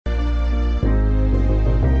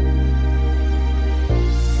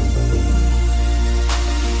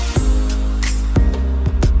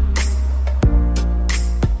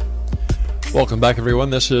Welcome back,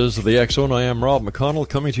 everyone. This is the X Zone. I am Rob McConnell,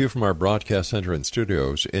 coming to you from our broadcast center and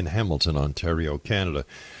studios in Hamilton, Ontario, Canada.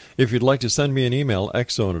 If you'd like to send me an email,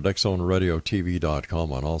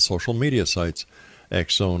 xzone@xzoneradiotv.com, on all social media sites,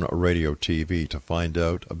 X Zone Radio TV. To find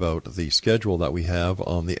out about the schedule that we have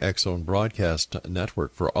on the X Zone Broadcast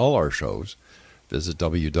Network for all our shows, visit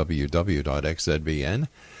www.xzbn,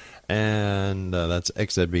 and that's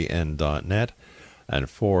xzbn.net. And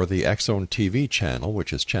for the X Zone TV channel,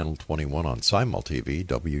 which is channel 21 on Simul TV,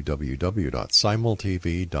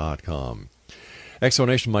 www.simultv.com. X Zone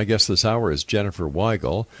Nation, my guest this hour is Jennifer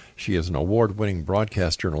WEIGEL. She is an award-winning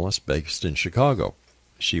broadcast journalist based in Chicago.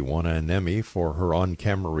 She won an Emmy for her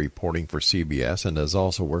on-camera reporting for CBS and has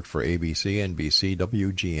also worked for ABC, NBC,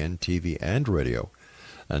 WGN TV and radio,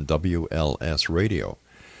 and WLS Radio.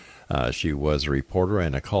 She was a reporter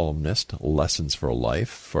and a columnist, Lessons for Life,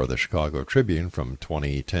 for the Chicago Tribune from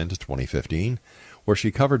 2010 to 2015, where she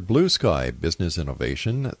covered blue sky, business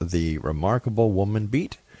innovation, the Remarkable Woman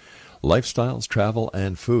Beat, lifestyles, travel,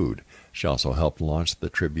 and food. She also helped launch the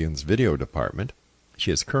Tribune's video department. She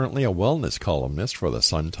is currently a wellness columnist for the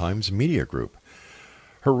Sun-Times Media Group.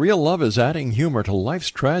 Her real love is adding humor to life's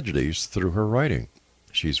tragedies through her writing.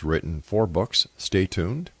 She's written 4 books. Stay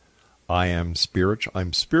tuned. I'm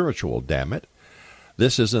spiritual, damn it.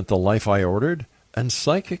 This Isn't the Life I Ordered, and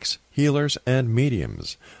Psychics, Healers, and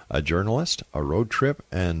Mediums. A journalist, a road trip,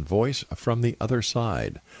 and voice from the other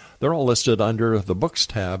side. They're all listed under the Books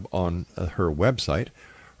tab on her website.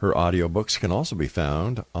 Her audiobooks can also be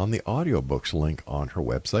found on the audiobooks link on her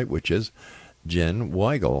website, which is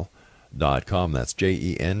JenWeigel.com. That's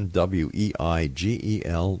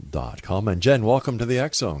JenWeigel.com. And Jen, welcome to the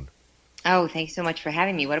X Zone. Oh, thanks so much for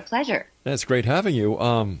having me. What a pleasure. It's great having you.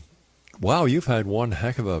 Wow, you've had one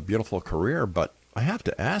heck of a beautiful career, but I have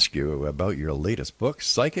to ask you about your latest book,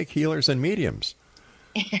 Psychic, Healers, and Mediums.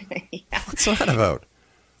 Yeah. What's that about?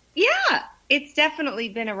 Yeah, it's definitely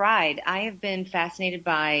been a ride. I have been fascinated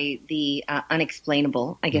by the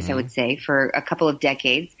unexplainable, I guess I would say, for a couple of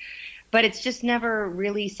decades. But it's just never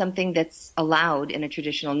really something that's allowed in a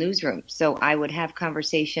traditional newsroom. So I would have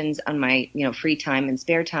conversations on my, free time and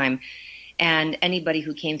spare time. And anybody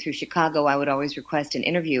who came through Chicago, I would always request an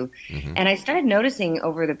interview. Mm-hmm. And I started noticing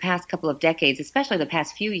over the past couple of decades, especially the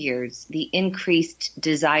past few years, the increased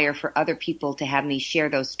desire for other people to have me share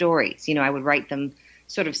those stories. I would write them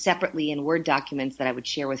sort of separately in Word documents that I would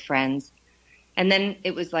share with friends. And then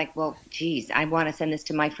it was like, well, geez, I want to send this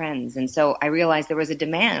to my friends. And so I realized there was a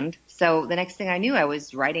demand. So the next thing I knew, I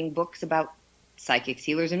was writing books about psychics,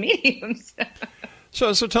 healers, and mediums.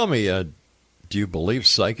 So tell me, do you believe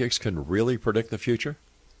psychics can really predict the future?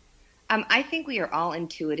 I think we are all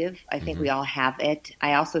intuitive. I think we all have it.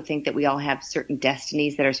 I also think that we all have certain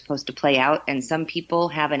destinies that are supposed to play out. And some people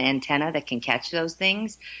have an antenna that can catch those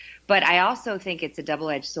things. But I also think it's a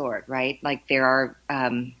double-edged sword, right? Like there are...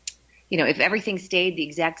 if everything stayed the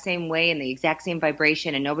exact same way and the exact same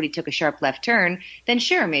vibration and nobody took a sharp left turn, then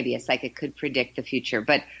sure, maybe a psychic could predict the future.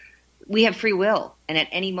 But we have free will. And at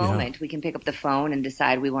any moment, we can pick up the phone and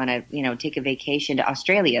decide we want to, take a vacation to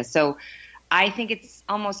Australia. So I think it's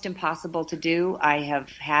almost impossible to do. I have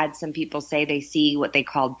had some people say they see what they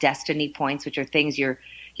call destiny points, which are things you're,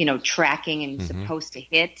 tracking and supposed to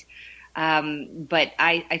hit. But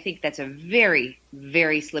I think that's a very,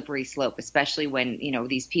 very slippery slope, especially when,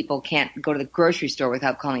 these people can't go to the grocery store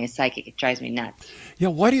without calling a psychic. It drives me nuts. Yeah,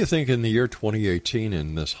 why do you think in the year 2018,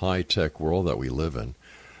 in this high-tech world that we live in,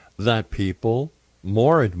 that people,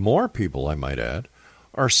 more and more people, I might add,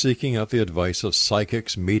 are seeking out the advice of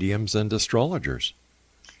psychics, mediums, and astrologers?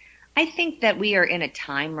 I think that we are in a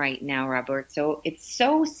time right now, Robert, so it's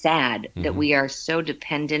so sad that we are so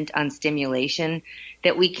dependent on stimulation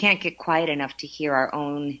that we can't get quiet enough to hear our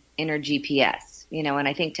own inner GPS, and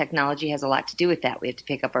I think technology has a lot to do with that. We have to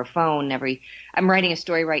pick up our phone I'm writing a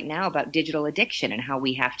story right now about digital addiction and how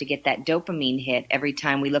we have to get that dopamine hit every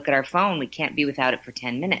time we look at our phone. We can't be without it for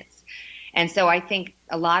 10 minutes. And so I think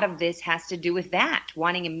a lot of this has to do with that,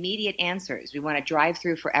 wanting immediate answers. We want to drive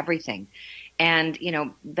through for everything. And,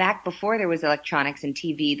 back before there was electronics and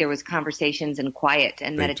TV, there was conversations and quiet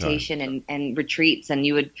and Big meditation and retreats. And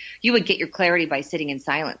you would get your clarity by sitting in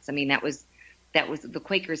silence. I mean, that was the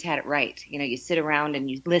Quakers had it right. You sit around and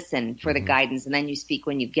you listen for the guidance and then you speak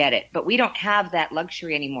when you get it. But we don't have that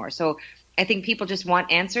luxury anymore. So I think people just want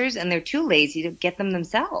answers and they're too lazy to get them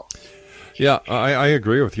themselves. Yeah, I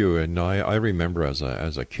agree with you, and I remember as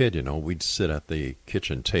a kid, we'd sit at the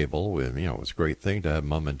kitchen table with, it was a great thing to have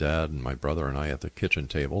mom and dad and my brother and I at the kitchen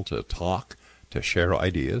table to talk, to share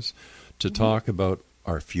ideas, to talk about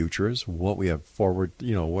our futures, what we have forward,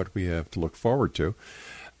 what we have to look forward to.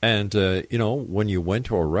 And, when you went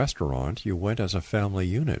to a restaurant, you went as a family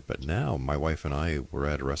unit. But now my wife and I were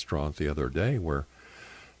at a restaurant the other day where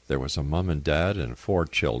there was a mom and dad and 4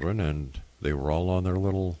 children, and they were all on their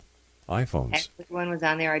little iPhones. Everyone was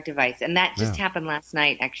on their device. And that just happened last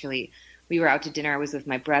night, actually. We were out to dinner. I was with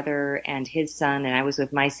my brother and his son, and I was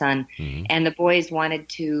with my son. Mm-hmm. And the boys wanted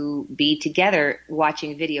to be together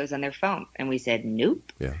watching videos on their phone. And we said,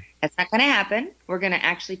 nope, that's not going to happen. We're going to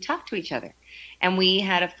actually talk to each other. And we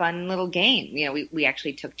had a fun little game. We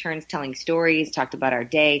actually took turns telling stories, talked about our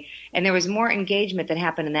day, and there was more engagement that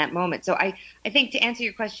happened in that moment. So I think to answer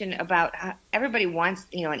your question about everybody wants,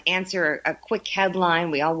 an answer, a quick headline.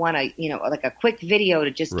 We all want like a quick video to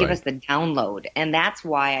just give us the download. And that's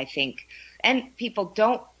why I think, and people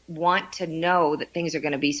don't want to know that things are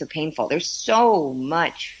going to be so painful. There's so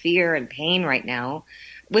much fear and pain right now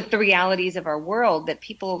with the realities of our world that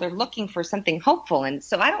people are looking for something hopeful. And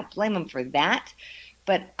so I don't blame them for that.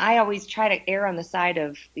 But I always try to err on the side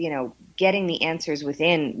of, getting the answers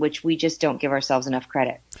within, which we just don't give ourselves enough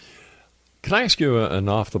credit. Can I ask you an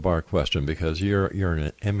off-the-bar question? Because you're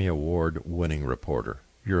an Emmy Award-winning reporter.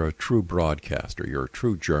 You're a true broadcaster. You're a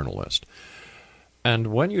true journalist. And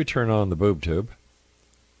when you turn on the boob tube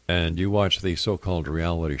and you watch these so-called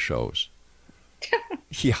reality shows,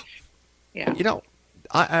 yeah.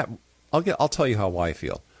 I'll tell you how I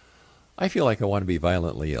feel. I feel like I want to be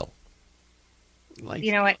violently ill.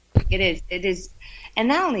 You know what? It is. And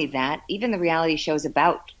not only that, even the reality shows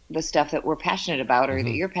about the stuff that we're passionate about or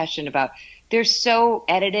that you're passionate about, they're so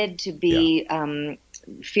edited to be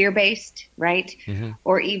fear-based, right? Mm-hmm.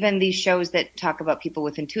 Or even these shows that talk about people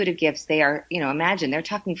with intuitive gifts, they are, imagine they're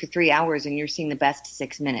talking for 3 hours and you're seeing the best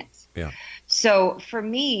 6 minutes. Yeah. So for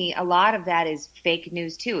me, a lot of that is fake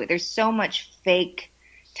news too. There's so much fake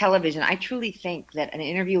television. I truly think that an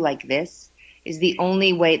interview like this is the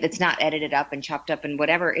only way that's not edited up and chopped up and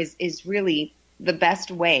whatever is really the best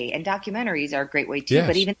way. And documentaries are a great way too,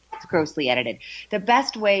 but even that's grossly edited. The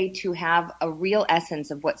best way to have a real essence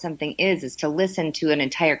of what something is to listen to an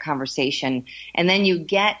entire conversation. And then you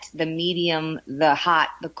get the medium, the hot,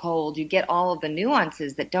 the cold, you get all of the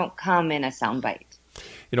nuances that don't come in a soundbite.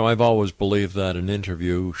 I've always believed that an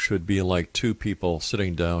interview should be like 2 people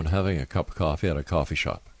sitting down having a cup of coffee at a coffee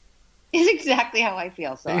shop. It's exactly how I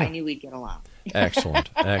feel, so I knew we'd get along. Excellent,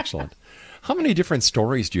 excellent. How many different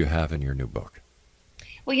stories do you have in your new book?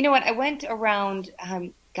 Well, you know what? I went around,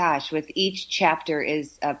 with each chapter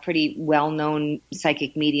is a pretty well-known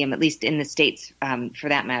psychic medium, at least in the States, for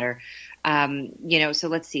that matter. So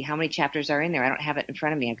let's see, how many chapters are in there? I don't have it in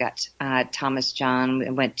front of me. I've got Thomas John.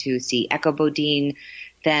 I went to see Echo Bodine.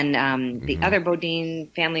 Then the other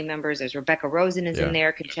Bodine family members, there's Rebecca Rosen is in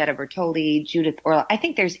there, Conchetta Bertoli, Judith Orla. I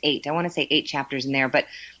think there's 8. I want to say 8 chapters in there. But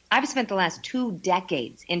I've spent the last 2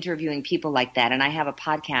 decades interviewing people like that. And I have a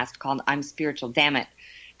podcast called I'm Spiritual, Damn It,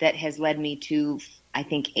 that has led me to, I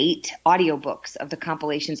think, 8 audiobooks of the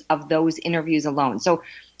compilations of those interviews alone. So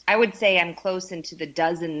I would say I'm close into the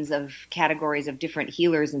dozens of categories of different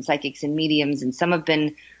healers and psychics and mediums. And some have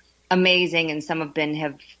been amazing, and some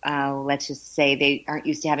have let's just say they aren't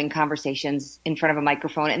used to having conversations in front of a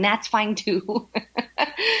microphone, and that's fine too.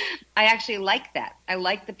 I actually like that. I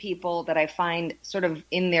like the people that I find sort of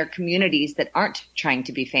in their communities that aren't trying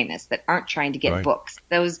to be famous, that aren't trying to get books.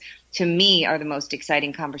 Those, to me, are the most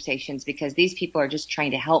exciting conversations because these people are just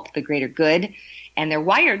trying to help the greater good, and they're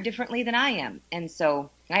wired differently than I am. And so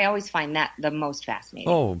I always find that the most fascinating.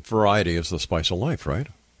 Oh, variety is the spice of life, right?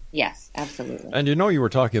 Yes, absolutely. And you were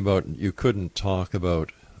talking about you couldn't talk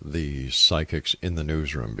about the psychics in the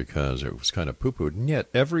newsroom because it was kind of poo-pooed. And yet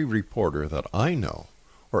every reporter that I know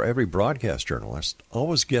or every broadcast journalist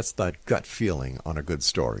always gets that gut feeling on a good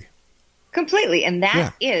story. Completely. And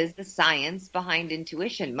that is the science behind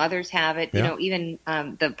intuition. Mothers have it. Even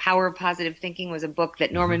The Power of Positive Thinking was a book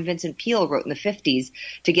that Norman Vincent Peale wrote in the 50s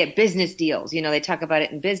to get business deals. They talk about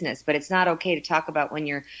it in business, but it's not okay to talk about when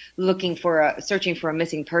you're searching for a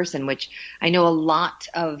missing person, which I know a lot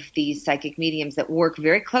of these psychic mediums that work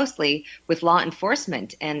very closely with law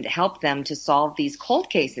enforcement and help them to solve these cold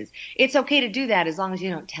cases. It's okay to do that as long as you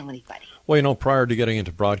don't tell anybody. Well, prior to getting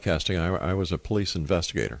into broadcasting, I was a police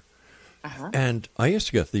investigator. And I used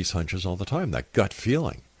to get these hunches all the time, that gut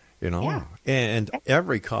feeling, And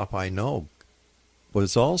every cop I know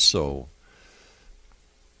was also,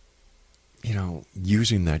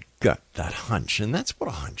 using that gut, that hunch. And that's what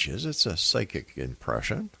a hunch is. It's a psychic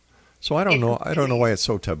impression. So I don't know why it's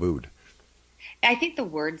so tabooed. I think the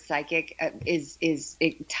word psychic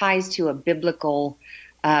it ties to a biblical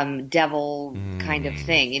devil kind of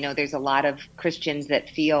thing. There's a lot of Christians that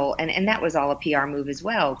feel, and that was all a PR move as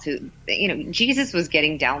well. Jesus was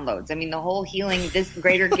getting downloads. I mean, the whole healing, this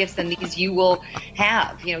greater gifts than these you will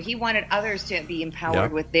have. He wanted others to be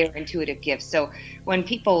empowered with their intuitive gifts. So when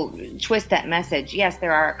people twist that message, yes,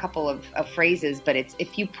 there are a couple of phrases, but it's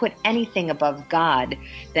if you put anything above God,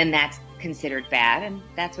 then that's considered bad, and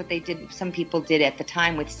that's what they did. Some people did at the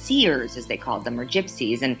time with seers, as they called them, or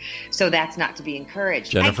gypsies, and so that's not to be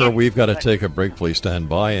encouraged. Jennifer, we've got to take a break. Please stand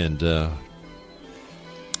by, and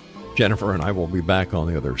Jennifer and I will be back on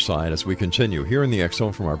the other side as we continue here in the X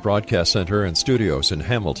Zone from our broadcast center and studios in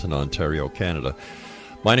Hamilton, Ontario, Canada.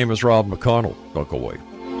 My name is Rob McConnell. Don't go away.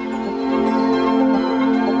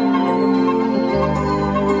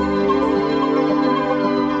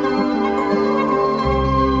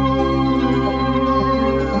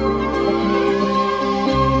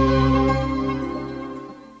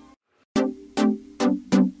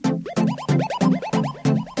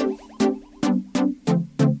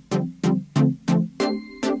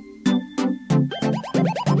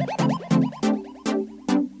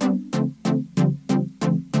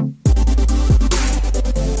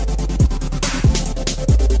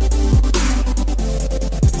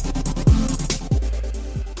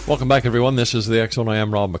 Welcome back, everyone. This is the X Zone. I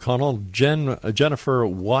am Rob McConnell. Jennifer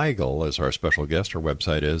Weigel is our special guest. Her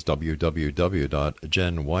website is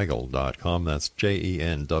www.jenweigel.com. That's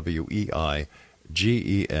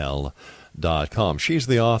JENWEIGEL.com. She's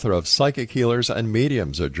the author of Psychic Healers and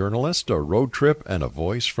Mediums, a journalist, a road trip, and a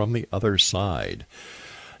voice from the other side.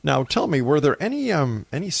 Now, tell me, were there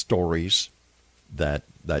any stories that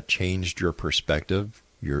changed your perspective,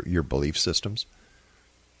 your belief systems?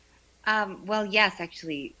 Well, yes,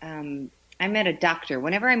 actually. I met a doctor.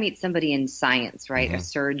 Whenever I meet somebody in science, right, a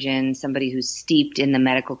surgeon, somebody who's steeped in the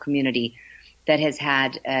medical community that has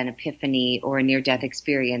had an epiphany or a near-death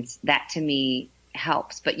experience, that to me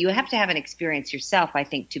helps. But you have to have an experience yourself, I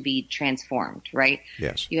think, to be transformed, right?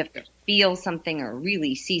 Yes. You have to feel something or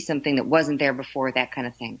really see something that wasn't there before, that kind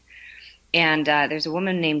of thing. And there's a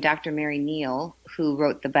woman named Dr. Mary Neal who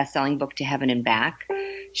wrote the best-selling book To Heaven and Back.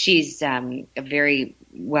 She's a very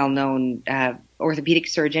well-known orthopedic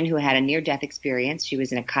surgeon who had a near-death experience. She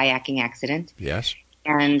was in a kayaking accident. Yes.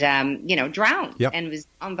 And, drowned. Yep. And was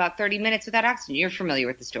on about 30 minutes without oxygen. You're familiar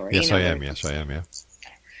with the story. Yes, I am. Yes, I am, yeah.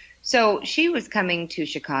 So she was coming to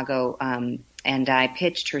Chicago, and I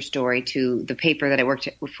pitched her story to the paper that I worked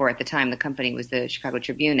for at the time. The company was the Chicago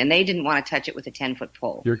Tribune, and they didn't want to touch it with a 10-foot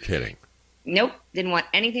pole. You're kidding. Nope, didn't want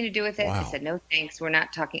anything to do with it. Wow. I said, no thanks, we're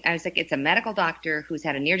not talking. I was like, it's a medical doctor who's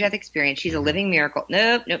had a near-death experience. She's a living miracle.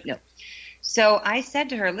 Nope. So I said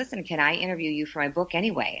to her, listen, can I interview you for my book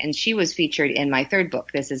anyway? And she was featured in my third book,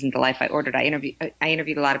 This Isn't the Life I Ordered. I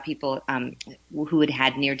interviewed a lot of people who had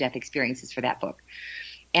had near-death experiences for that book.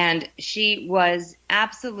 And she was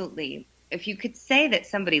absolutely, if you could say that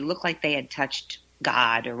somebody looked like they had touched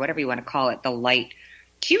God or whatever you want to call it, the light,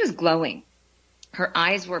 she was glowing. Her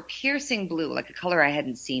eyes were piercing blue, like a color I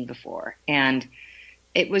hadn't seen before. And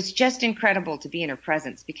it was just incredible to be in her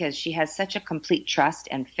presence because she has such a complete trust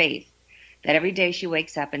and faith that every day she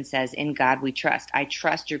wakes up and says, in God we trust. I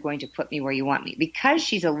trust you're going to put me where you want me. Because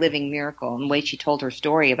she's a living miracle, and the way she told her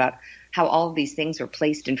story about how all of these things were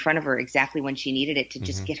placed in front of her exactly when she needed it to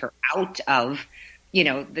just get her out of,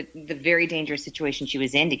 the very dangerous situation she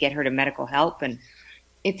was in, to get her to medical help. And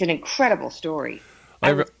it's an incredible story.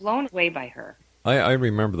 I was blown away by her. I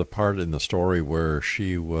remember the part in the story where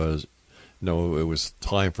she was, it was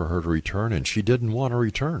time for her to return, and she didn't want to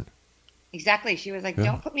return. Exactly. She was like,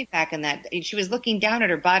 don't put me back in that. She was looking down at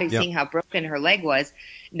her body, seeing how broken her leg was,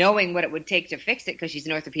 knowing what it would take to fix it because she's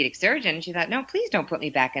an orthopedic surgeon. She thought, no, please don't put me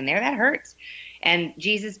back in there. That hurts. And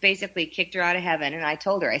Jesus basically kicked her out of heaven. And I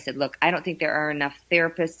told her, I said, look, I don't think there are enough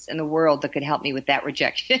therapists in the world that could help me with that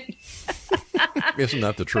rejection. Isn't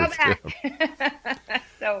that the truth?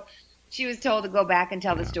 So she was told to go back and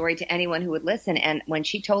tell the story to anyone who would listen. And when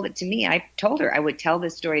she told it to me, I told her I would tell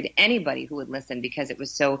this story to anybody who would listen because it was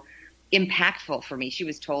so impactful for me. She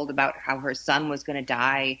was told about how her son was going to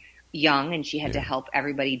die young, and she had to help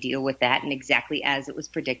everybody deal with that. And exactly as it was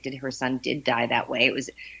predicted, her son did die that way. It was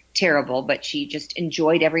terrible, but she just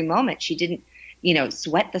enjoyed every moment. She didn't,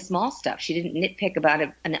 sweat the small stuff. She didn't nitpick about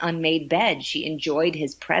an unmade bed. She enjoyed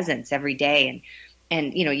his presence every day.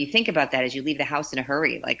 And you think about that as you leave the house in a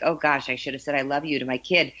hurry, like, oh gosh, I should have said I love you to my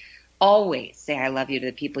kid. Always say I love you to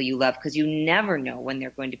the people you love, because you never know when they're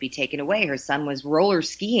going to be taken away. Her son was roller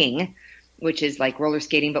skiing, which is like roller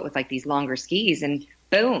skating, but with like these longer skis, and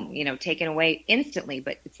boom, taken away instantly.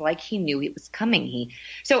 But it's like he knew it was coming.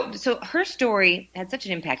 So her story had such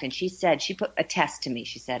an impact. And she said, she put a test to me.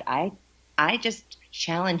 She said, I just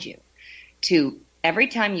challenge you to, every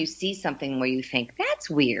time you see something where you think, that's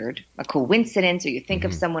weird, a coincidence, or you think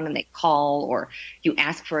of someone and they call, or you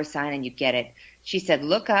ask for a sign and you get it. She said,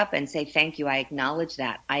 look up and say, thank you. I acknowledge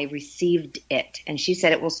that. I received it. And she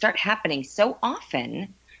said it will start happening so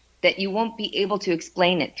often that you won't be able to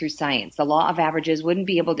explain it through science. The law of averages wouldn't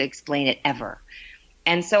be able to explain it ever.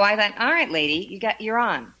 And so I thought, all right, lady, you're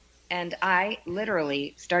on. And I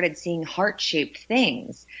literally started seeing heart-shaped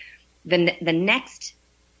things. The next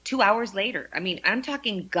 2 hours later, I mean, I'm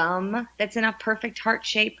talking gum that's in a perfect heart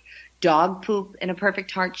shape, dog poop in a perfect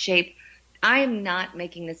heart shape. I am not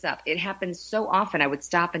making this up. It happens so often. I would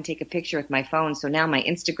stop and take a picture with my phone. So now my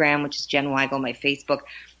Instagram, which is Jen Weigel, my Facebook,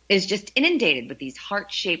 is just inundated with these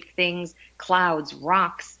heart-shaped things, clouds,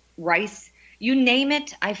 rocks, rice, you name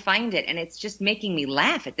it, I find it. And it's just making me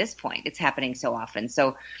laugh at this point. It's happening so often.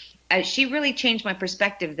 So she really changed my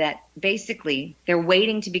perspective that basically they're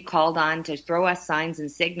waiting to be called on to throw us signs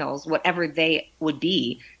and signals, whatever they would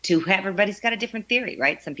be, to everybody's got a different theory,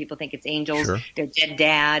 right? Some people think it's angels, Sure. Their dead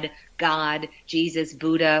dad, God, Jesus,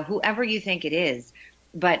 Buddha, whoever you think it is.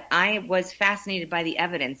 But I was fascinated by the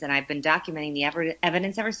evidence, and I've been documenting the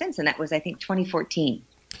evidence ever since, and that was, I think, 2014.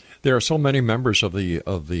 There are so many members of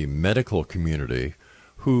the medical community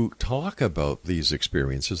who talk about these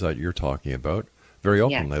experiences that you're talking about very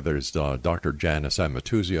openly. Yeah. There's Dr. Janice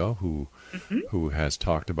Amatuzio, who has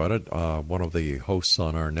talked about it. One of the hosts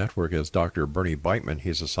on our network is Dr. Bernie Beitman.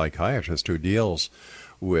 He's a psychiatrist who deals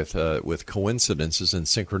with coincidences and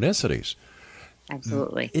synchronicities.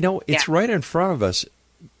 Absolutely. You know, it's right in front of us.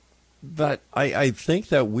 But I think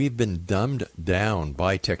that we've been dumbed down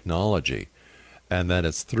by technology, and that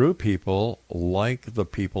it's through people like the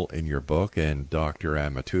people in your book and Dr.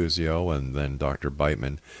 Amatuzio and then Dr.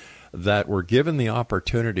 Beitman that we're given the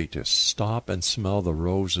opportunity to stop and smell the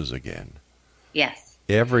roses again. Yes.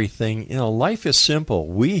 Everything, life is simple.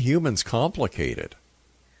 We humans complicate it.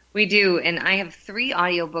 We do, and I have 3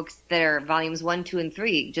 audiobooks that are volumes 1, 2, and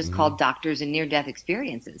 3, just called Doctors and Near-Death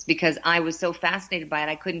Experiences, because I was so fascinated by it,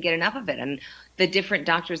 I couldn't get enough of it. And the different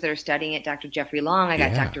doctors that are studying it, Dr. Jeffrey Long, I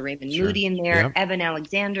got Dr. Raymond Moody in there, Evan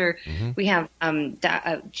Alexander. We have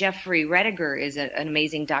Jeffrey Rediger is an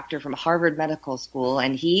amazing doctor from Harvard Medical School,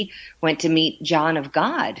 and he went to meet John of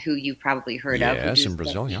God, who you've probably heard of. Yes, in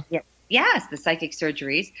Brazil, Yes, the psychic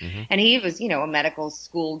surgeries. And he was, a medical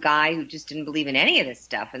school guy who just didn't believe in any of this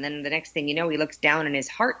stuff. And then the next thing you know, he looks down and his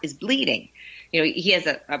heart is bleeding. He has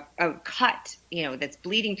a cut, that's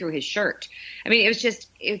bleeding through his shirt. I mean,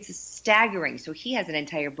 it's staggering. So he has an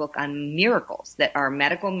entire book on miracles that are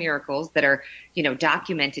medical miracles that are,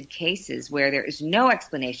 documented cases where there is no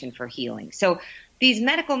explanation for healing. So these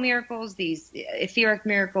medical miracles, these etheric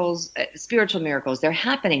miracles, spiritual miracles, they're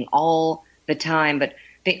happening all the time. But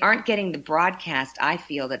they aren't getting the broadcast, I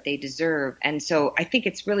feel, that they deserve. And so I think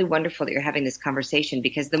it's really wonderful that you're having this conversation,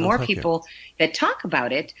 because the more people that talk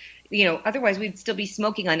about it, otherwise we'd still be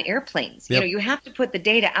smoking on airplanes. Yep. You have to put the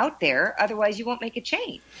data out there, otherwise you won't make a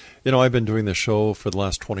change. I've been doing the show for the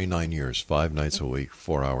last 29 years, 5 nights a week,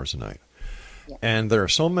 4 hours a night. Yeah. And there are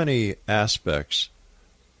so many aspects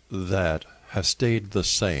that have stayed the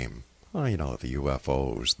same. The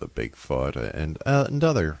UFOs, the Bigfoot, and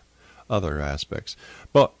other aspects.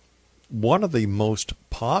 But one of the most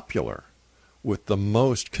popular, with the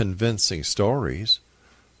most convincing stories,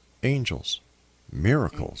 angels,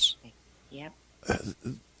 miracles. Yep.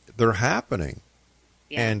 They're happening.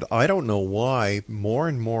 Yep. And I don't know why more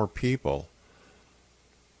and more people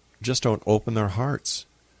just don't open their hearts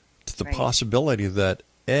to the possibility that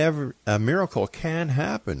a miracle can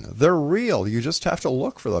happen. They're real. You just have to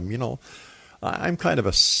look for them. I'm kind of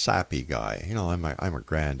a sappy guy. I'm a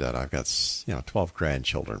granddad. I've got 12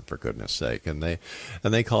 grandchildren, for goodness sake, and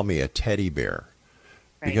they call me a teddy bear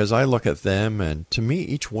because I look at them, and to me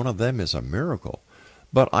each one of them is a miracle.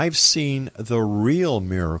 But I've seen the real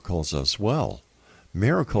miracles as well,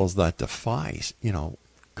 miracles that defy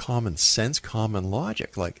common sense, common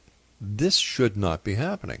logic. Like, this should not be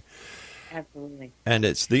happening. Absolutely. And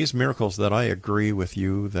it's these miracles that I agree with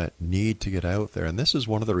you that need to get out there. And this is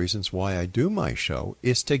one of the reasons why I do my show,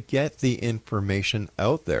 is to get the information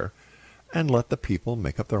out there and let the people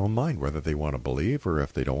make up their own mind, whether they want to believe or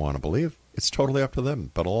if they don't want to believe. It's totally up to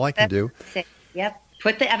them. But all I can do... Yep.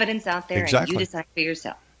 Put the evidence out there and you decide for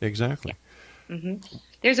yourself. Exactly. Yeah.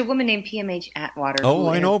 There's a woman named PMH Atwater. Oh,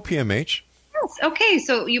 I know PMH. Yes. Okay,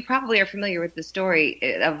 so you probably are familiar with the story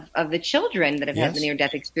of the children that have had the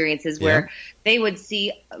near-death experiences where they would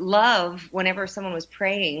see love whenever someone was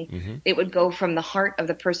praying. It would go from the heart of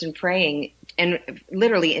the person praying and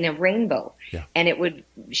literally in a rainbow. Yeah. And it would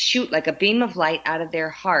shoot like a beam of light out of their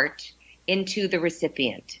heart into the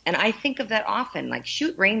recipient. And I think of that often, like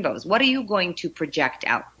shoot rainbows. What are you going to project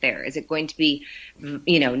out there? Is it going to be,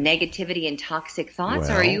 negativity and toxic thoughts,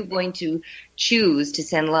 or are you going to choose to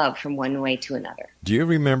send love from one way to another? Do you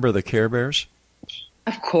remember the Care Bears?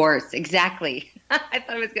 Of course, exactly. I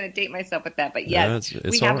thought I was going to date myself with that, but yes,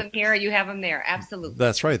 we have them here, you have them there, absolutely.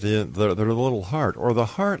 That's right, the little heart, or the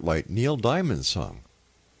Heart Light, Neil Diamond's song.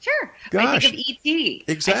 Sure. Gosh, I think of E.T.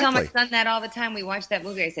 Exactly. I tell my son that all the time. We watch that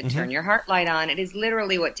movie. I said, turn your heart light on. It is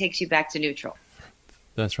literally what takes you back to neutral.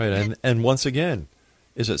 That's right. And once again,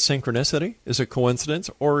 is it synchronicity? Is it coincidence?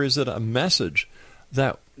 Or is it a message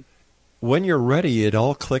that when you're ready, it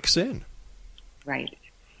all clicks in? Right.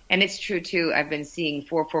 And it's true, too. I've been seeing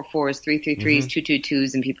 444s, 333s,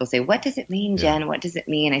 222s, and people say, what does it mean, Jen? What does it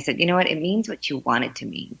mean? I said, you know what? It means what you want it to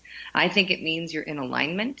mean. I think it means you're in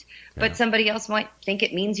alignment, but somebody else might think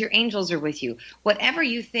it means your angels are with you. Whatever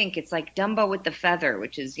you think, it's like Dumbo with the feather,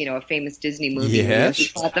 which is, a famous Disney movie. Yes. He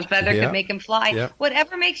thought the feather could make him fly. Yeah.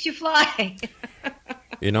 Whatever makes you fly.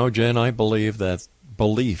 Jen, I believe that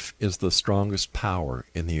belief is the strongest power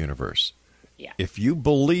in the universe. Yeah. If you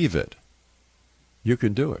believe it, you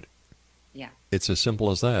can do it. Yeah. It's as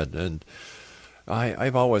simple as that. And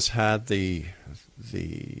I've always had the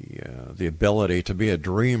ability to be a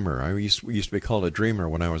dreamer. I used to be called a dreamer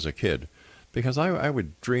when I was a kid, because I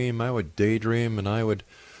would dream, I would daydream, and I would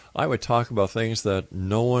talk about things that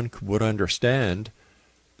no one would understand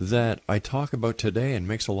that I talk about today and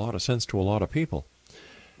makes a lot of sense to a lot of people.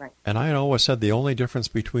 Right. And I had always said the only difference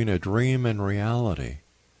between a dream and reality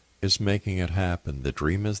is making it happen. The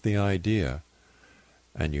dream is the idea,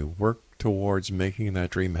 and you work towards making that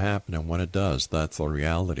dream happen, and when it does, that's the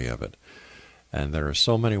reality of it. And there are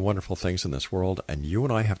so many wonderful things in this world, and you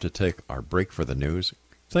and I have to take our break for the news.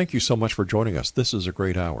 Thank you so much for joining us. This is a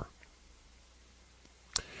great hour.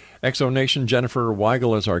 Exonation, Jennifer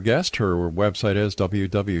Weigel is our guest. Her website is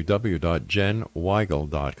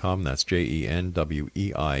www.jenweigel.com. That's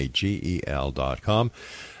JENWEIGEL.com.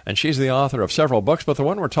 And she's the author of several books, but the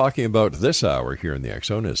one we're talking about this hour here in the X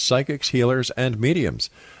Zone is Psychics, Healers, and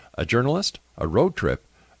Mediums. A journalist, a road trip,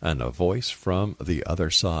 and a voice from the other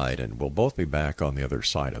side. And we'll both be back on the other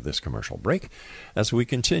side of this commercial break as we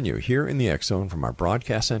continue here in the X Zone from our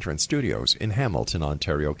broadcast center and studios in Hamilton,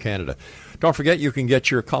 Ontario, Canada. Don't forget, you can get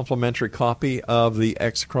your complimentary copy of the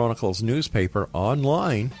X Chronicles newspaper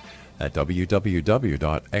online at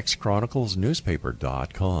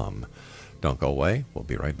www.xchroniclesnewspaper.com. Don't go away. We'll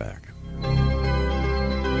be right back.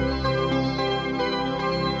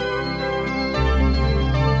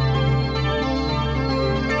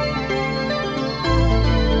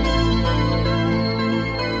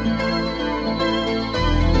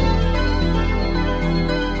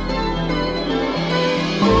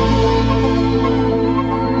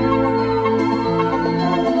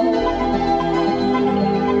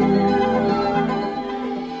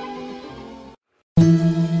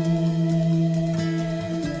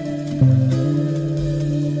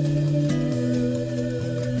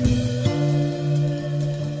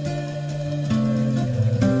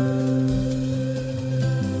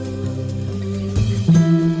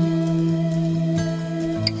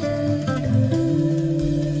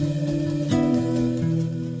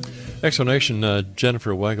 Exonation, Jennifer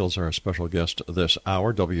Weigel is our special guest this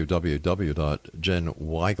hour,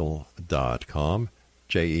 www.jenweigel.com,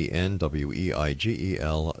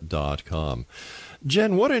 JENWEIGEL.com.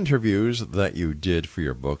 Jen, what interviews that you did for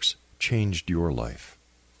your books changed your life?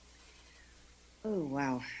 Oh,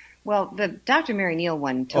 wow. Well, the Dr. Mary Neal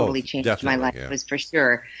one totally changed my life, was for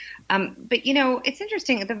sure. But, it's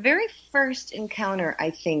interesting. The very first encounter,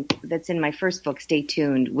 I think, that's in my first book, Stay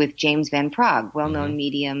Tuned, with James Van Praagh, well-known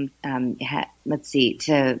medium. Let's see.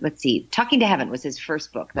 Talking to Heaven was his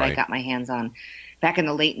first book that I got my hands on back in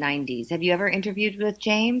the late 90s. Have you ever interviewed with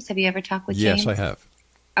James? Have you ever talked with James? Yes, I have.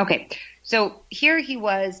 Okay. So here he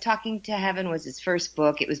was. Talking to Heaven was his first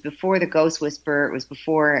book. It was before The Ghost Whisperer. It was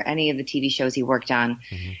before any of the TV shows he worked on.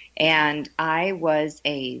 And I was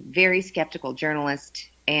a very skeptical journalist.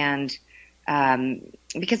 And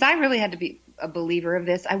because I really had to be a believer of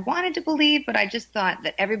this, I wanted to believe, but I just thought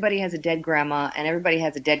that everybody has a dead grandma and everybody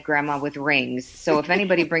has a dead grandma with rings. So if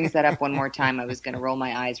anybody brings that up one more time, I was going to roll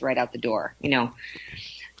my eyes right out the door,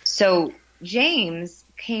 So James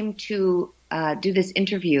came to do this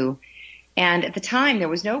interview. And at the time, there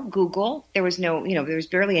was no Google. There was no, there was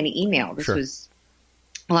barely any email. This was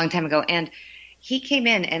a long time ago. And he came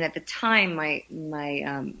in, and at the time, my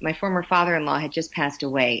former father-in-law had just passed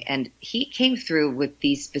away, and he came through with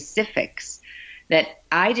these specifics that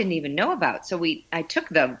I didn't even know about. So I took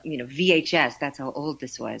the VHS. That's how old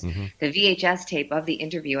this was. The VHS tape of the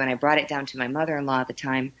interview, and I brought it down to my mother-in-law at the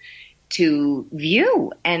time. to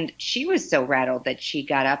view. And she was so rattled that she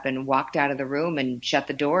got up and walked out of the room and shut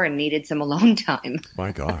the door and needed some alone time.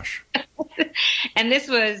 My gosh. And this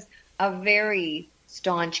was a very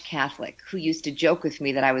staunch Catholic who used to joke with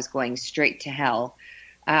me that I was going straight to hell.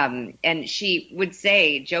 And she would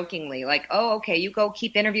say jokingly, like, oh, okay, you go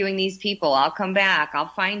keep interviewing these people. I'll come back. I'll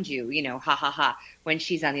find you, ha, ha, ha, when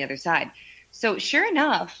she's on the other side. So sure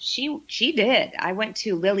enough, she did. I went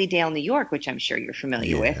to Lilydale, New York, which I'm sure you're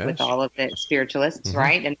familiar with all of the spiritualists,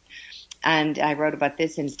 right? And I wrote about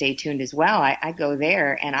this in Stay Tuned as well. I go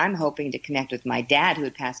there, and I'm hoping to connect with my dad, who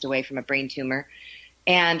had passed away from a brain tumor.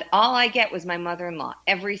 And all I get was my mother-in-law.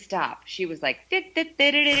 Every stop, she was like, I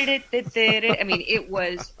mean, it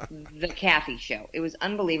was the Kathy show. It was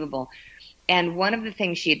unbelievable. And one of the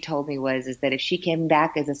things she had told me is that if she came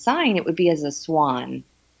back as a sign, it would be as a swan.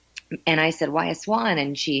 And I said, why a swan?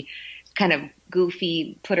 And she kind of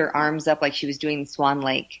goofy put her arms up like she was doing Swan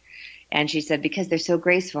Lake. And she said, because they're so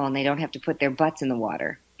graceful and they don't have to put their butts in the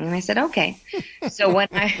water. And I said, okay. So when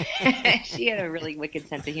she had a really wicked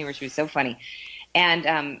sense of humor. She was so funny.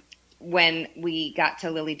 And when we got to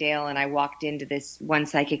Lilydale and I walked into this one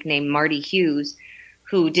psychic named Marty Hughes,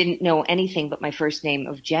 who didn't know anything but my first name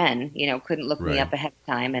of Jen, couldn't look me up ahead of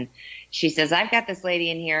time. And she says, I've got this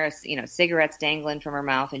lady in here, cigarettes dangling from her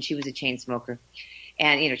mouth, and she was a chain smoker.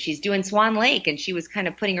 And, she's doing Swan Lake, and she was kind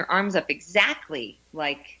of putting her arms up exactly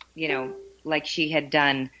like she had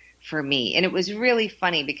done for me. And it was really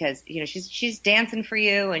funny because, she's dancing for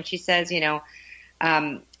you, and she says,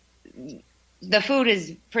 the food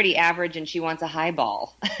is pretty average, and she wants a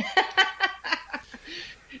highball.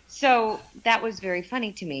 So that was very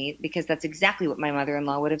funny to me because that's exactly what my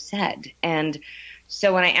mother-in-law would have said. And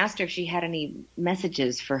so when I asked her if she had any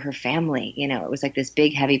messages for her family, it was like this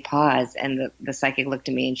big, heavy pause. And the psychic looked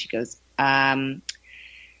at me and she goes,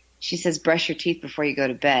 she says, brush your teeth before you go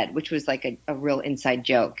to bed, which was like a real inside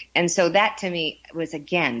joke. And so that to me was,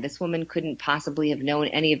 again, this woman couldn't possibly have known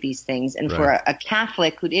any of these things. And for a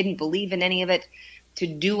Catholic who didn't believe in any of it, to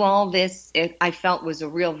do all this, I felt was a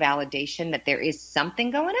real validation that there is something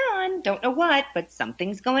going on. Don't know what, but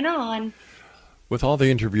something's going on. With all the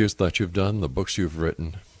interviews that you've done, the books you've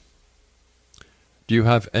written, do you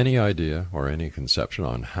have any idea or any conception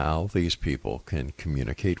on how these people can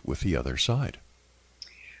communicate with the other side?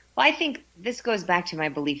 Well, I think this goes back to my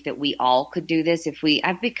belief that we all could do this.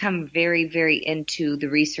 I've become very, very into the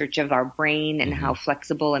research of our brain and how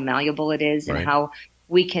flexible and malleable it is and how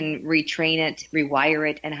we can retrain it, rewire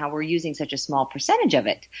it, and how we're using such a small percentage of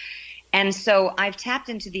it. And so I've tapped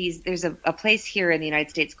into these. There's a place here in the United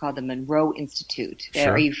States called the Monroe Institute.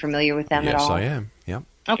 Sure. Are you familiar with them at all? Yes, I am. Yeah.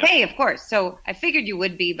 Okay, of course. So I figured you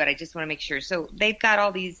would be, but I just want to make sure. So they've got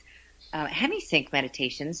all these hemisync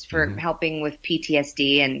meditations for helping with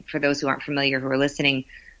PTSD. And for those who aren't familiar who are listening,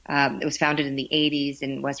 it was founded in the 80s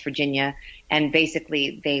in West Virginia. And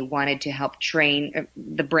basically they wanted to help train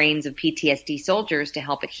the brains of PTSD soldiers to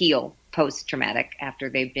help it heal post-traumatic after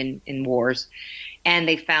they've been in wars. And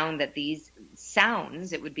they found that these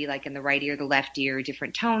sounds, it would be like in the right ear, the left ear,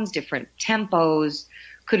 different tones, different tempos,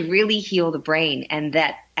 could really heal the brain. And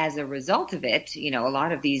that as a result of it, a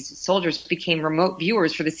lot of these soldiers became remote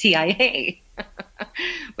viewers for the CIA,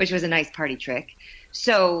 which was a nice party trick.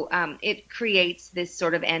 So it creates this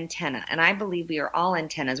sort of antenna. And I believe we are all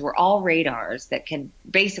antennas. We're all radars that can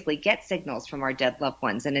basically get signals from our dead loved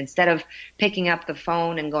ones. And instead of picking up the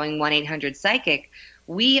phone and going 1-800-PSYCHIC,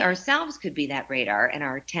 we ourselves could be that radar and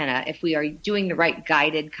our antenna if we are doing the right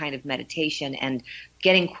guided kind of meditation and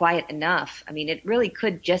getting quiet enough. I mean, it really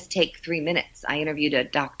could just take 3 minutes. I interviewed a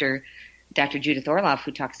Dr. Judith Orloff,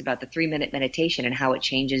 who talks about the 3-minute meditation and how it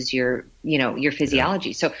changes your physiology.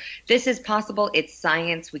 Yeah. So this is possible. It's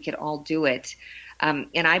science. We could all do it. And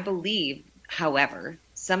I believe, however,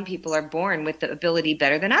 some people are born with the ability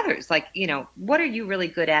better than others. Like, what are you really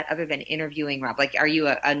good at other than interviewing, Rob? Like, are you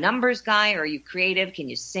a numbers guy? Or are you creative? Can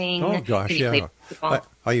you sing? Oh gosh, Can you play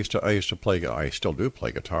I used to play. I still do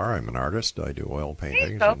play guitar. I'm an artist. I do oil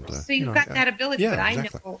paintings. So you've got that ability. Yeah, but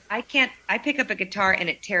exactly. I know I can't. I pick up a guitar and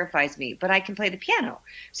it terrifies me, but I can play the piano.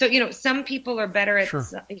 So some people are better at. Sure.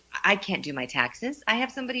 I can't do my taxes. I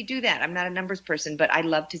have somebody do that. I'm not a numbers person, but I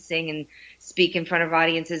love to sing and speak in front of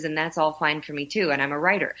audiences, and that's all fine for me too. And I'm a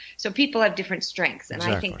writer. So people have different strengths, and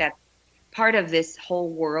Exactly. I think that part of this whole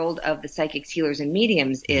world of the psychics, healers, and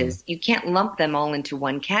mediums is you can't lump them all into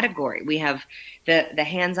one category. We have the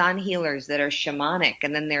hands-on healers that are shamanic,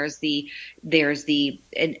 and then there's the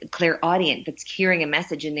clairaudient that's hearing a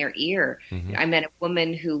message in their ear. I met a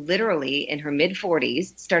woman who literally in her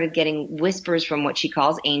mid-40s started getting whispers from what she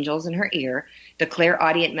calls angels in her ear The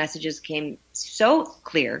clairaudient messages came so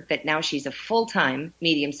clear that now she's a full-time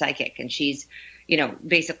medium psychic, and she's,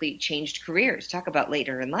 basically changed careers. Talk about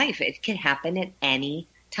later in life. It can happen at any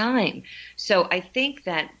time. So I think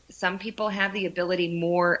that some people have the ability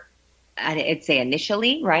more, I'd say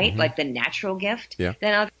initially, right? Like the natural gift than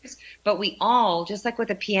others. But we all, just like with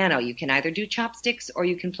a piano, you can either do chopsticks or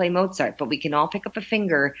you can play Mozart, but we can all pick up a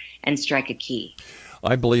finger and strike a key.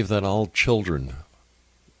 I believe that all children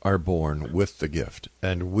are born with the gift,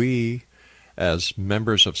 and we, as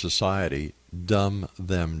members of society, dumb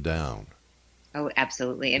them down. Oh,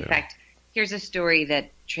 absolutely. In fact, here's a story that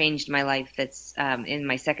changed my life that's in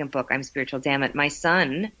my second book, I'm Spiritual Damn It. My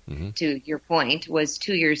son, to your point, was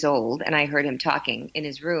 2 years old, and I heard him talking in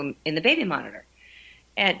his room in the baby monitor.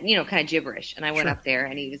 And, kind of gibberish. And I went up there,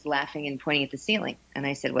 and he was laughing and pointing at the ceiling. And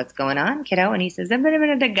I said, "What's going on, kiddo?" And he says,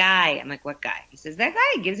 "The guy." I'm like, "What guy?" He says, "That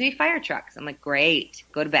guy gives me fire trucks." I'm like, "Great.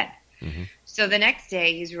 Go to bed." So the next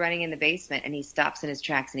day, he's running in the basement, and he stops in his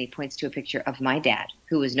tracks, and he points to a picture of my dad,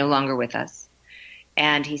 who is no longer with us.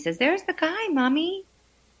 And he says, "There's the guy, Mommy."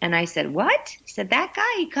 And I said, "What?" He said, "That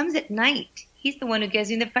guy, he comes at night. He's the one who gives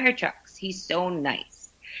me the fire trucks. He's so nice."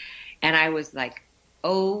 And I was like,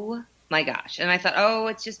 oh my gosh. And I thought, oh,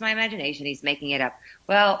 it's just my imagination. He's making it up.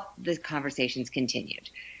 Well, the conversations continued.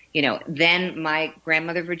 Then my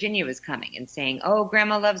grandmother Virginia was coming and saying, "Oh,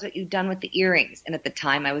 Grandma loves what you've done with the earrings." And at the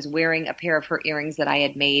time I was wearing a pair of her earrings that I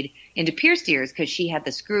had made into pierced ears because she had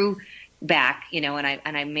the screw back,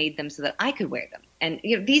 and I made them so that I could wear them. And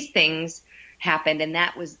these things happened, and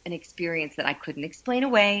that was an experience that I couldn't explain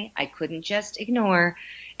away. I couldn't just ignore.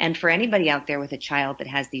 And for anybody out there with a child that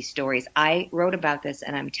has these stories, I wrote about this,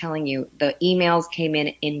 and I'm telling you, the emails came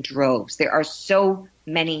in droves. There are so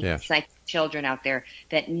many psychic children out there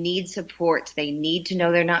that need support. They need to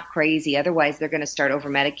know they're not crazy. Otherwise, they're going to start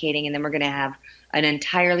over-medicating, and then we're going to have an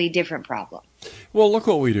entirely different problem. Well, look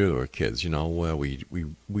what we do to our kids.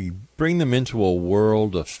 We bring them into a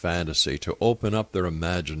world of fantasy to open up their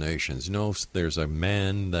imaginations. There's a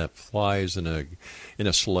man that flies in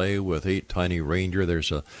a sleigh with 8 tiny reindeer.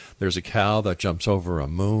 There's a cow that jumps over a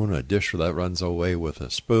moon, a dish that runs away with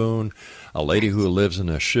a spoon, a lady who lives in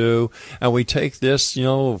a shoe. And we take this,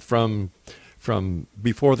 from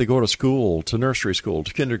before they go to school, to nursery school,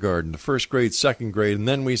 to kindergarten, to first grade, second grade, and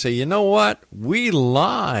then we say, you know what? We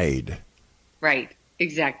lied. Right,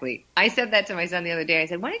 exactly. I said that to my son the other day. I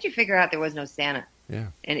said, "When did you figure out there was no Santa?" Yeah.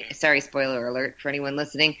 And sorry, spoiler alert for anyone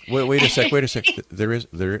listening. Wait a sec. There is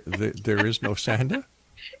no Santa?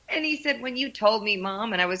 And he said, "When you told me,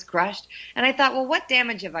 Mom," and I was crushed. And I thought, well, what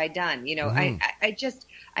damage have I done?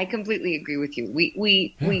 I completely agree with you.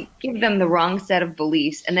 We give them the wrong set of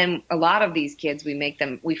beliefs, and then a lot of these kids,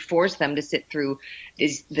 we force them to sit through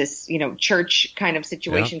this church kind of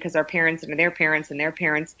situation because our parents and their parents and their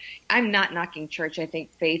parents. I'm not knocking church. I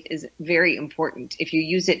think faith is very important. If you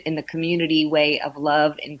use it in the community way of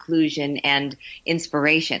love, inclusion, and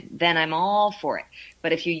inspiration, then I'm all for it.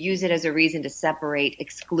 But if you use it as a reason to separate,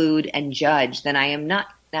 exclude, and judge, then I am not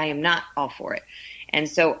all for it. And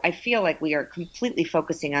so I feel like we are completely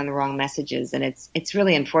focusing on the wrong messages, and it's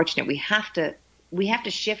really unfortunate. We have to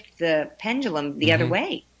shift the pendulum the other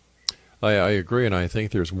way. I agree, and I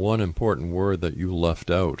think there's one important word that you left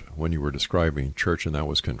out when you were describing church, and that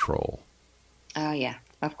was control. Oh, yeah,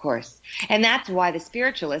 of course. And that's why the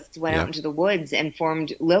spiritualists went out into the woods and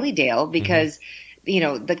formed Lilydale, because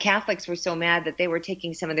the Catholics were so mad that they were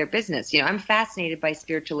taking some of their business. I'm fascinated by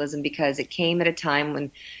spiritualism because it came at a time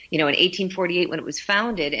when, in 1848 when it was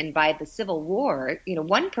founded, and by the Civil War,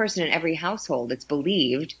 one person in every household, it's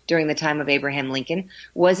believed, during the time of Abraham Lincoln,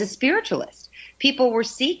 was a spiritualist. People were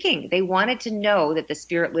seeking. They wanted to know that the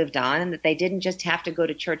spirit lived on and that they didn't just have to go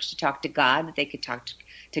to church to talk to God, that they could talk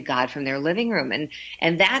to God from their living room.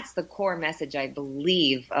 And that's the core message, I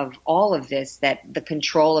believe, of all of this, that the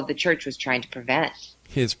control of the church was trying to prevent.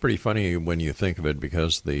 It's pretty funny when you think of it,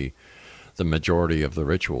 because the majority of the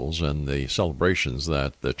rituals and the celebrations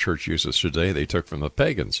that the church uses today, they took from the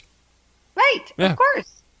pagans. Right, of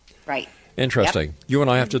course. Right. Interesting. Yep. You and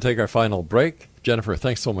I have to take our final break. Jennifer,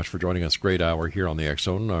 thanks so much for joining us. Great hour here on the X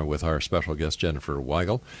Zone with our special guest, Jennifer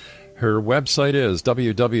Weigel. Her website is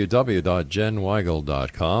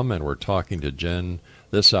www.jenweigel.com, and we're talking to Jen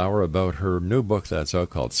this hour about her new book that's out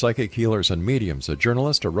called Psychic Healers and Mediums, a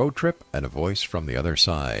journalist, a road trip, and a voice from the other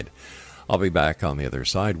side. I'll be back on the other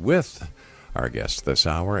side with our guest this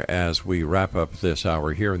hour as we wrap up this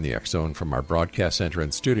hour here in the X Zone from our broadcast center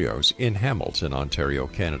and studios in Hamilton, Ontario,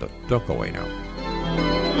 Canada. Don't go away now.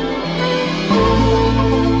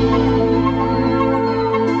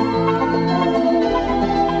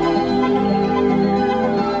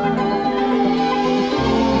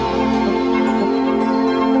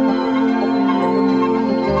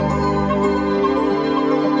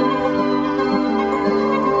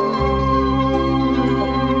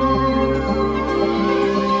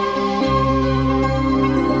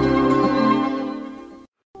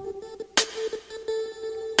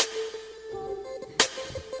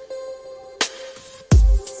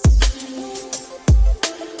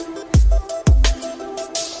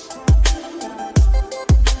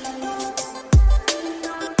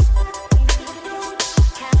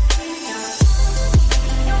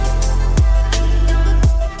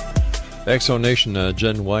 Exonation,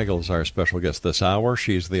 Jen Weigel is our special guest this hour.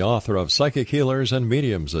 She's the author of Psychic Healers and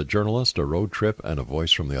Mediums, a journalist, a road trip, and a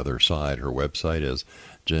voice from the other side. Her website is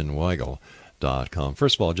JenWeigel.com.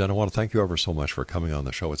 First of all, Jen, I want to thank you ever so much for coming on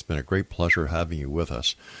the show. It's been a great pleasure having you with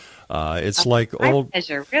us. It's like my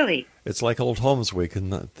pleasure, really. It's like Old Homes Week,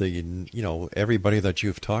 and everybody that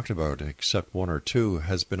you've talked about, except one or two,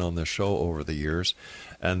 has been on this show over the years,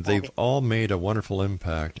 and they've all made a wonderful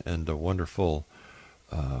impact and a wonderful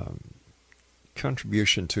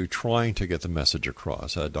contribution to trying to get the message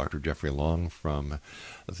across. Dr. Jeffrey Long from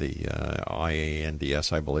the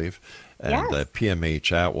IANDS, I believe, and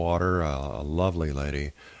PMH Atwater, a lovely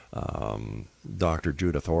lady. Dr.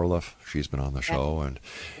 Judith Orloff, she's been on the show, and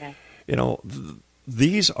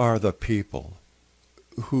these are the people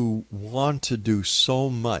who want to do so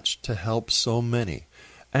much to help so many.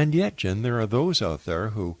 And yet, Jen, there are those out there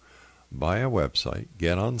who buy a website,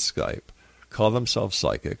 get on Skype, call themselves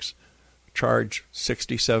psychics, charge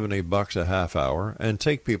 $60-70 a half hour, and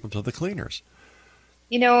take people to the cleaners.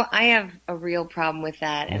 I have a real problem with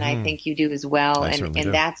that, and I think you do as well. And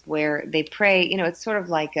that's where they prey. It's sort of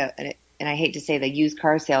like and I hate to say the used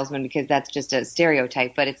car salesman because that's just a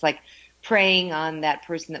stereotype, but it's like preying on that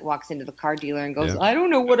person that walks into the car dealer and goes, I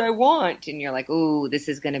don't know what I want. And you're like, ooh, this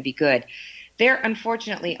is going to be good. There,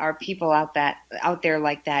 unfortunately, are people out there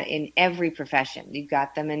like that in every profession. You've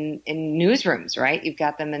got them in newsrooms, right? You've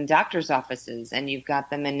got them in doctors' offices, and you've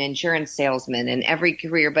got them in insurance salesmen in every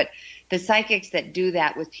career. But the psychics that do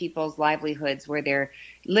that with people's livelihoods, where they're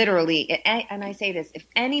literally, and I say this, if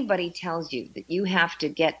anybody tells you that you have to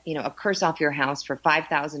get, a curse off your house for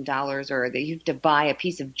 $5,000, or that you have to buy a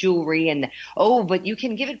piece of jewelry and, but you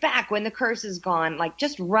can give it back when the curse is gone, like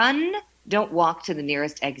just run. Don't walk to the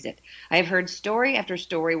nearest exit. I've heard story after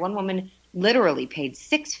story. One woman literally paid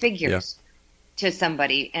 6 figures to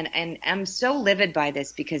somebody, and I'm so livid by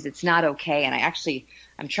this because it's not okay. And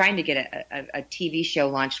I'm trying to get a TV show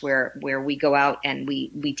launched where we go out and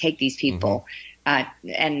we take these people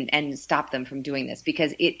and stop them from doing this,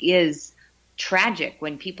 because it is tragic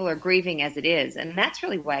when people are grieving as it is. And that's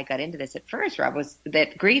really why I got into this at first, Rob, was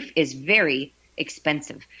that grief is very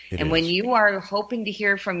expensive. When you are hoping to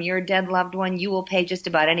hear from your dead loved one, you will pay just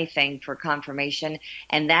about anything for confirmation.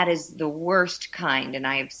 And that is the worst kind. And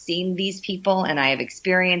I have seen these people and I have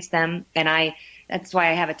experienced them. And that's why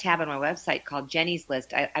I have a tab on my website called Jenny's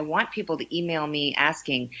List. I want people to email me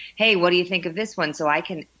asking, hey, what do you think of this one? So I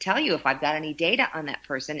can tell you if I've got any data on that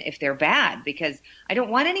person, if they're bad, because I don't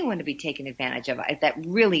want anyone to be taken advantage of. That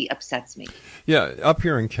really upsets me. Yeah, up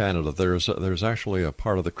here in Canada, there's actually a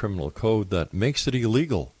part of the criminal code that makes it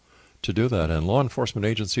illegal to do that. And law enforcement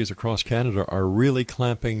agencies across Canada are really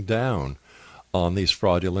clamping down on these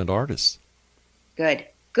fraudulent artists. Good.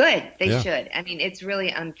 They should. I mean, it's really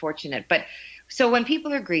unfortunate. But so when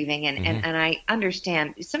people are grieving, and I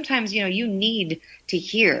understand, sometimes, you need to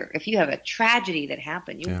hear, if you have a tragedy that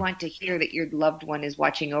happened, you want to hear that your loved one is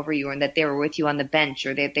watching over you, and that they were with you on the bench,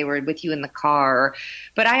 or that they were with you in the car.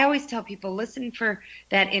 But I always tell people, listen for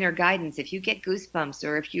that inner guidance. If you get goosebumps,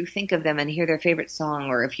 or if you think of them and hear their favorite song,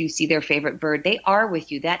 or if you see their favorite bird, they are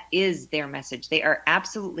with you. That is their message. They are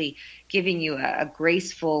absolutely giving you a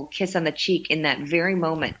graceful kiss on the cheek in that very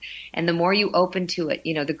moment. And the more you open to it,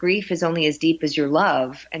 the grief is only as deep as your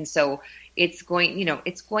love. And so it's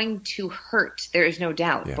going to hurt. There is no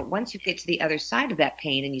doubt. But once you get to the other side of that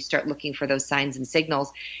pain and you start looking for those signs and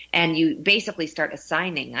signals, and you basically start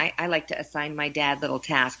assigning, I like to assign my dad little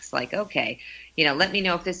tasks like, okay, let me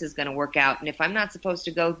know if this is going to work out. And if I'm not supposed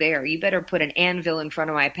to go there, you better put an anvil in front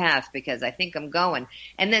of my path because I think I'm going.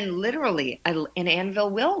 And then literally an anvil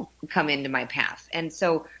will come into my path. And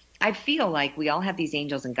so I feel like we all have these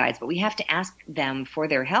angels and guides, but we have to ask them for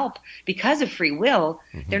their help because of free will.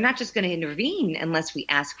 They're not just going to intervene unless we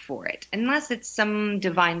ask for it, unless it's some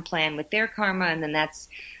divine plan with their karma, and then that's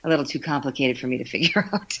a little too complicated for me to figure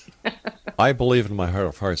out. I believe in my heart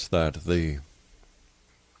of hearts that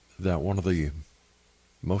one of the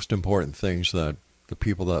most important things that the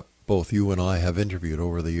people that both you and I have interviewed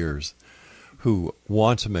over the years who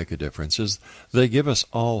want to make a difference is they give us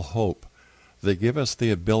all hope. They give us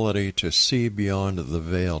the ability to see beyond the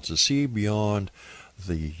veil, to see beyond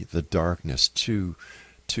the darkness, to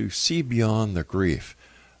see beyond the grief,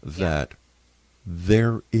 that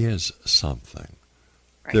there is something.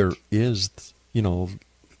 Right. There is,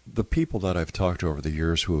 the people that I've talked to over the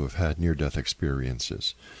years who have had near-death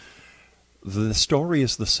experiences, the story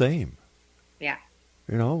is the same. Yeah.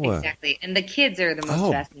 You know? Exactly. And the kids are the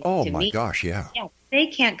most fascinating oh to my me. gosh, yeah. Yeah, they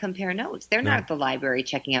can't compare notes. They're No. not at the library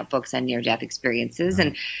checking out books on near-death experiences,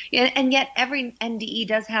 No. and yet every NDE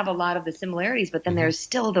does have a lot of the similarities. But then Mm-hmm. there's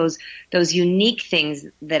still those unique things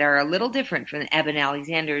that are a little different from Eben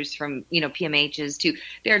Alexander's, from PMHs to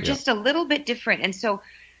they're just a little bit different. And so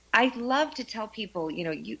I love to tell people,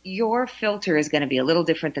 your filter is going to be a little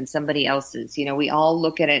different than somebody else's. We all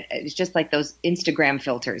look at it. It's just like those Instagram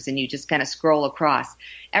filters, and you just kind of scroll across.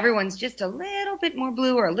 Everyone's just a little bit more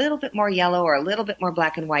blue or a little bit more yellow or a little bit more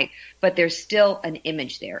black and white, but there's still an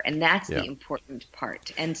image there. And that's the important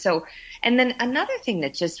part. And then another thing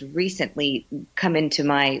that's just recently come into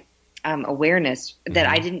my awareness that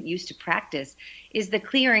I didn't used to practice is the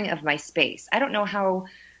clearing of my space. I don't know how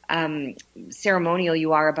ceremonial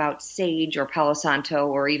you are about sage or Palo Santo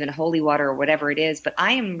or even holy water or whatever it is, but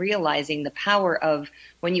I am realizing the power of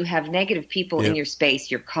when you have negative people in your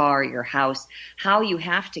space, your car, your house, how you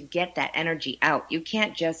have to get that energy out. You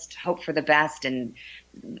can't just hope for the best. And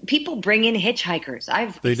people bring in hitchhikers.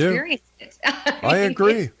 I've experienced it. I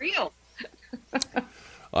agree. It's real.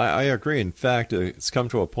 I agree. In fact, it's come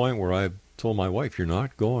to a point where I told my wife, "You're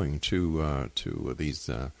not going to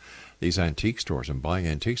these antique stores and buying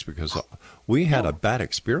antiques," because we had a bad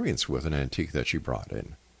experience with an antique that she brought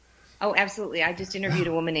in. Oh, absolutely. I just interviewed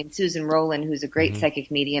a woman named Susan Rowland, who's a great psychic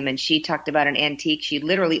medium, and she talked about an antique. She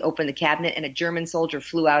literally opened the cabinet, and a German soldier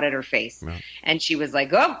flew out at her face. Yeah. And she was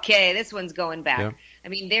like, okay, this one's going back. Yeah. I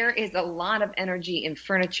mean, there is a lot of energy in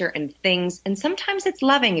furniture and things, and sometimes it's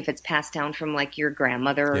loving if it's passed down from, like, your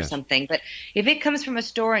grandmother or something. But if it comes from a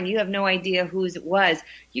store and you have no idea whose it was,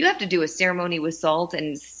 you have to do a ceremony with salt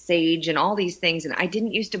and sage and all these things. And I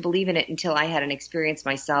didn't used to believe in it until I had an experience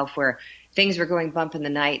myself where things were going bump in the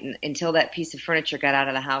night, and until that piece of furniture got out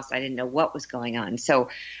of the house, I didn't know what was going on. So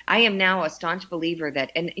I am now a staunch believer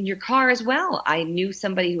that, and in your car as well, I knew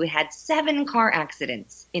somebody who had 7 car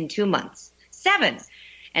accidents in 2 months. 7.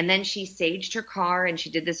 And then she saged her car, and she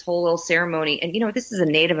did this whole little ceremony. And, this is a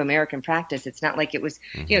Native American practice. It's not like it was,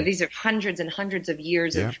 these are hundreds and hundreds of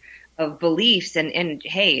years of beliefs. And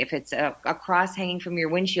hey, if it's a cross hanging from your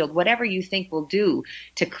windshield, whatever you think will do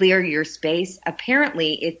to clear your space,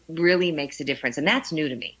 apparently it really makes a difference. And that's new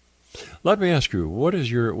to me. Let me ask you, why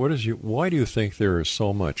do you think there is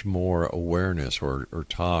so much more awareness or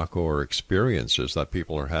talk or experiences that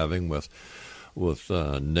people are having with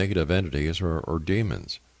negative entities or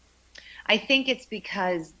demons? I think it's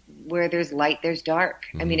because where there's light, there's dark.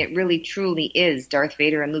 I mean, it really truly is Darth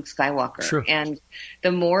Vader and Luke Skywalker. Sure. And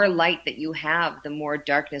the more light that you have, the more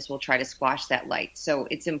darkness will try to squash that light. So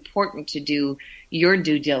it's important to do your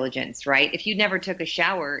due diligence, right? If you never took a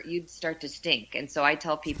shower, you'd start to stink. And so I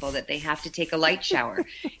tell people that they have to take a light shower.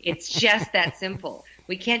 It's just that simple.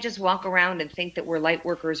 We can't just walk around and think that we're light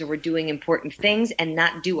workers or we're doing important things and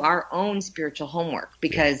not do our own spiritual homework,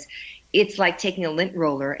 because it's like taking a lint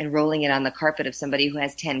roller and rolling it on the carpet of somebody who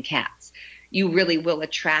has 10 cats. You really will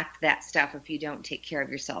attract that stuff if you don't take care of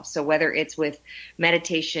yourself. So whether it's with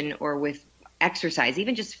meditation or with exercise,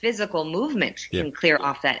 even just physical movement can clear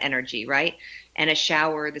off that energy, right? And a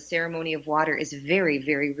shower, the ceremony of water is very,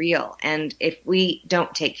 very real. And if we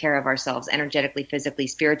don't take care of ourselves energetically, physically,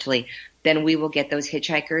 spiritually, then we will get those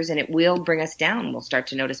hitchhikers and it will bring us down. We'll start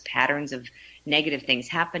to notice patterns of negative things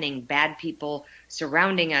happening, bad people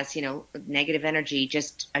surrounding us. Negative energy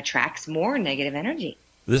just attracts more negative energy.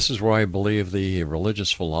 This is where I believe the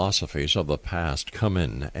religious philosophies of the past come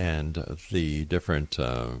in, and the different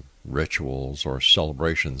rituals or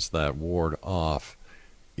celebrations that ward off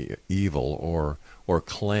evil or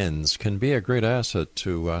cleanse can be a great asset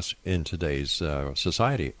to us in today's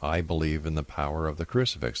society. I believe in the power of the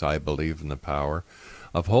crucifix. I believe in the power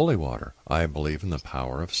of holy water. I believe in the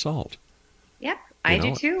power of salt. Yep, I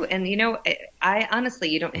do too. And, I honestly,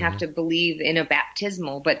 you don't have to believe in a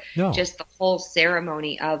baptismal, but just the whole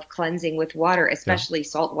ceremony of cleansing with water, especially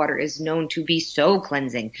salt water, is known to be so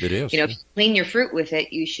cleansing. It is. If you clean your fruit with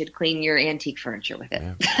it, you should clean your antique furniture with it.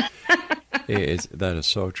 Yeah. That is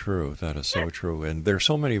so true. That is so true. And there's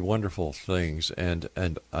so many wonderful things. And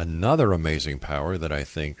another amazing power that I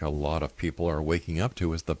think a lot of people are waking up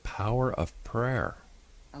to is the power of prayer.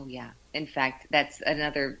 Oh, yeah. In fact, that's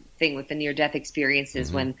another thing with the near-death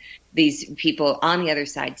experiences, when these people on the other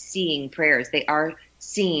side seeing prayers, they are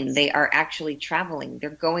seen, they are actually traveling, they're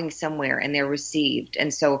going somewhere, and they're received.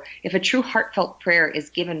 And so if a true heartfelt prayer is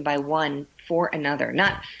given by one for another,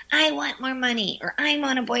 not, I want more money, or I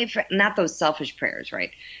want a boyfriend, not those selfish prayers,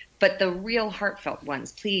 right? But the real heartfelt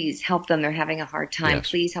ones, please help them, they're having a hard time,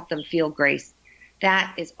 please help them feel grace.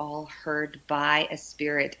 That is all heard by a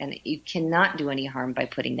spirit, and you cannot do any harm by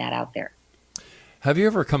putting that out there. Have you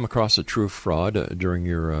ever come across a true fraud during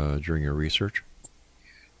your research?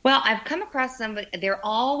 Well, I've come across somebody. They're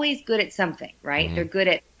always good at something, right? Mm-hmm. They're good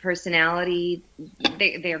at personality.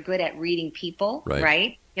 They're good at reading people,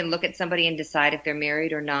 right? You can look at somebody and decide if they're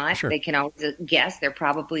married or not. Sure. They can always guess. They're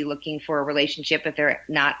probably looking for a relationship if they're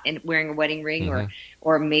not wearing a wedding ring, Mm-hmm.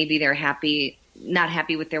 or maybe they're not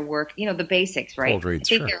happy with their work. You know, the basics, right? Cold reads, I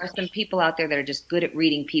think sure. there are some people out there that are just good at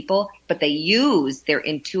reading people, but they use their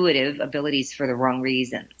intuitive abilities for the wrong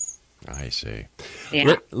reasons. I see.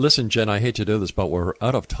 Yeah. Listen, Jen, I hate to do this, but we're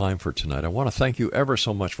out of time for tonight. I want to thank you ever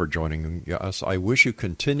so much for joining us. I wish you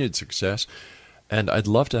continued success, and I'd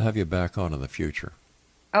love to have you back on in the future.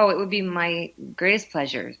 Oh, it would be my greatest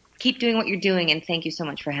pleasure. Keep doing what you're doing, and thank you so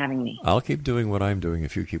much for having me. I'll keep doing what I'm doing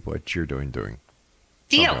if you keep what you're doing.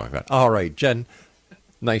 Deal. Something like that. All right, Jen,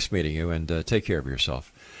 nice meeting you, and take care of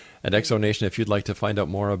yourself. And Exo Nation, if you'd like to find out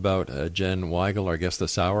more about Jen Weigel, our guest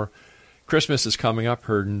this hour, Christmas is coming up.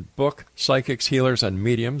 Her book, Psychics, Healers, and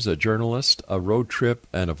Mediums, a journalist, a road trip,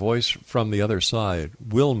 and a voice from the other side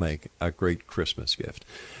will make a great Christmas gift.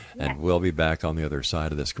 And we'll be back on the other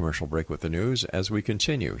side of this commercial break with the news as we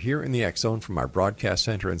continue here in the X Zone from our broadcast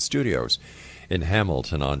center and studios in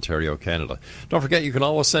Hamilton, Ontario, Canada. Don't forget, you can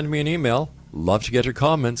always send me an email. Love to get your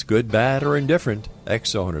comments, good, bad, or indifferent.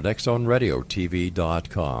 XZone at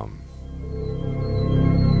XZoneRadioTV.com.